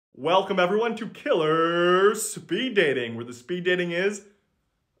Welcome everyone to Killer Speed Dating, where the speed dating is,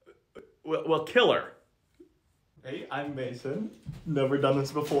 well, killer. Hey, I'm Mason. Never done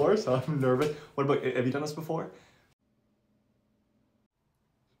this before, so I'm nervous. What about, have you done this before?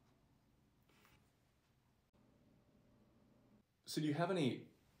 So do you have any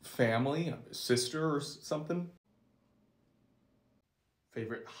family, a sister or something?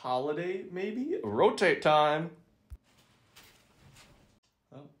 Favorite holiday, maybe? Rotate time.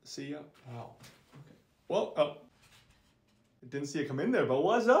 Well, see ya. Wow. Okay. Well, I didn't see you come in there, but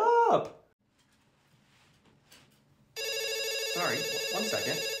what's up? Sorry, one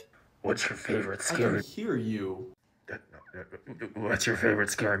second. What's your favorite I scary? can hear you. What's your favorite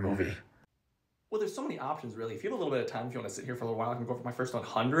scary movie? Well, there's so many options, really. If you have a little bit of time, if you want to sit here for a little while, I can go for my first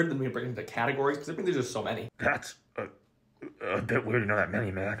 100, then we can break it into categories, because I think there's just so many. That's a bit weird to know that many,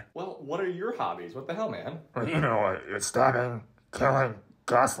 man. Well, what are your hobbies? What the hell, man? You know, stabbing, killing,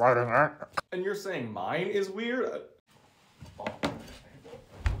 gaslighting. And you're saying mine is weird? Well,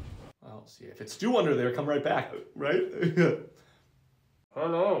 see, if it's stew under there, come right back, right?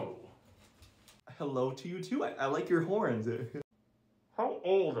 Hello. Hello to you, too. I like your horns. How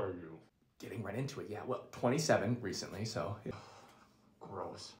old are you? Getting right into it, yeah. Well, 27 recently, so. Yeah.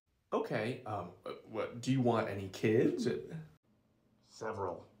 Gross. Okay, what, do you want any kids?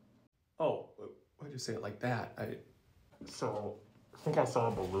 Several. Oh, why'd you say it like that? So, I think I saw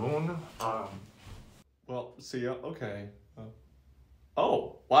a balloon. Well, see ya, okay.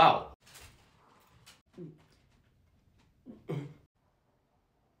 Oh, wow.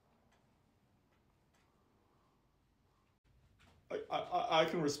 I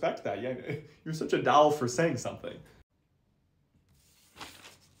can respect that, yeah. You're such a doll for saying something.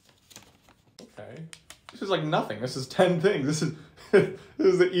 Okay. This is like nothing. This is 10 things. This is this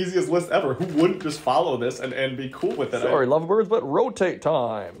is the easiest list ever. Who wouldn't just follow this and be cool with it? Sorry, lovebirds, but rotate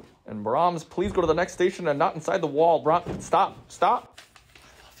time. And Brahms, please go to the next station and not inside the wall. Brahms, stop. I love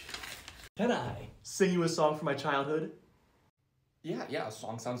you. Can I sing you a song from my childhood? Yeah, a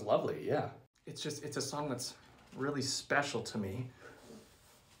song sounds lovely, yeah. It's a song that's really special to me.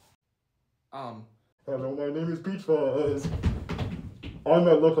 Hello, my name is Peach Fuzz. On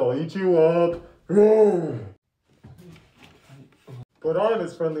my look, I'll eat you up. Roar. But I'm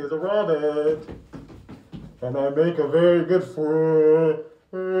as friendly as a rabbit. And I make a very good friend.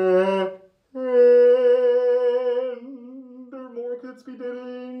 More kids be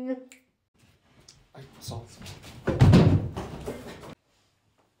dating. I saw this.